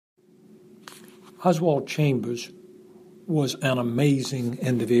Oswald Chambers was an amazing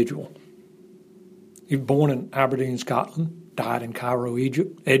individual. He was born in Aberdeen, Scotland, died in Cairo,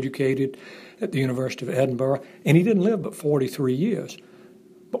 Egypt, educated at the University of Edinburgh, and he didn't live but 43 years.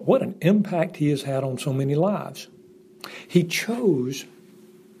 But what an impact he has had on so many lives. He chose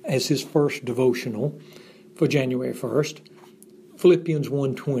as his first devotional for January 1st, Philippians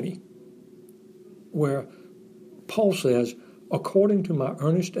 1:20, where Paul says, according to my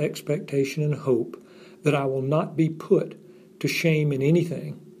earnest expectation and hope that I will not be put to shame in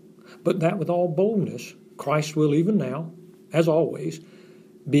anything, but that with all boldness Christ will even now, as always,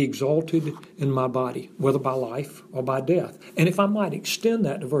 be exalted in my body, whether by life or by death. And if I might extend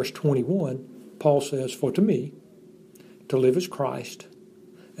that to verse 21, Paul says, for to me, to live is Christ,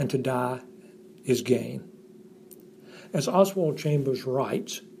 and to die is gain. As Oswald Chambers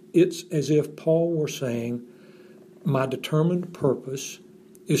writes, it's as if Paul were saying, my determined purpose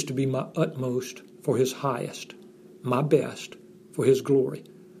is to be my utmost for his highest, my best for his glory.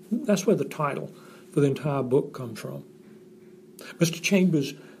 That's where the title for the entire book comes from. Mr.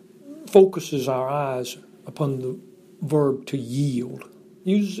 Chambers focuses our eyes upon the verb to yield.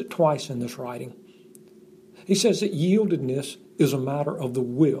 He uses it twice in this writing. He says that yieldedness is a matter of the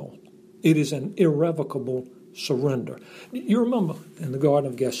will. It is an irrevocable surrender. You remember in the Garden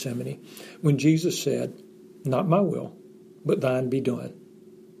of Gethsemane when Jesus said, not my will, but thine be done.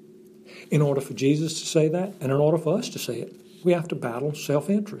 In order for Jesus to say that, and in order for us to say it, we have to battle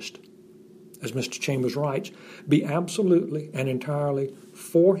self-interest. As Mr. Chambers writes, be absolutely and entirely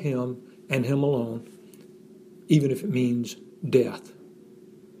for him and him alone, even if it means death.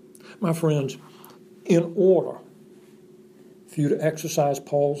 My friends, in order for you to exercise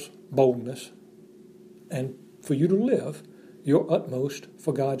Paul's boldness and for you to live your utmost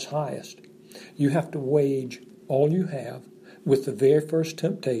for God's highest, you have to wage all you have with the very first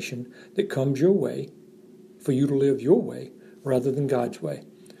temptation that comes your way for you to live your way rather than God's way.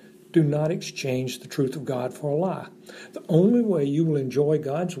 Do not exchange the truth of God for a lie. The only way you will enjoy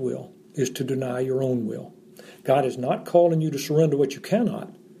God's will is to deny your own will. God is not calling you to surrender what you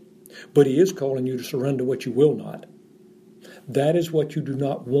cannot, but he is calling you to surrender what you will not. That is what you do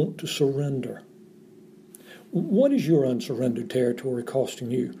not want to surrender. What is your unsurrendered territory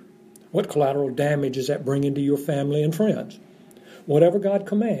costing you? What collateral damage is that bringing to your family and friends? Whatever God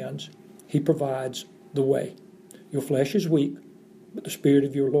commands, he provides the way. Your flesh is weak, but the Spirit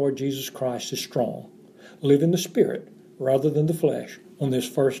of your Lord Jesus Christ is strong. Live in the Spirit rather than the flesh on this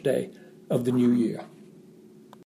first day of the new year.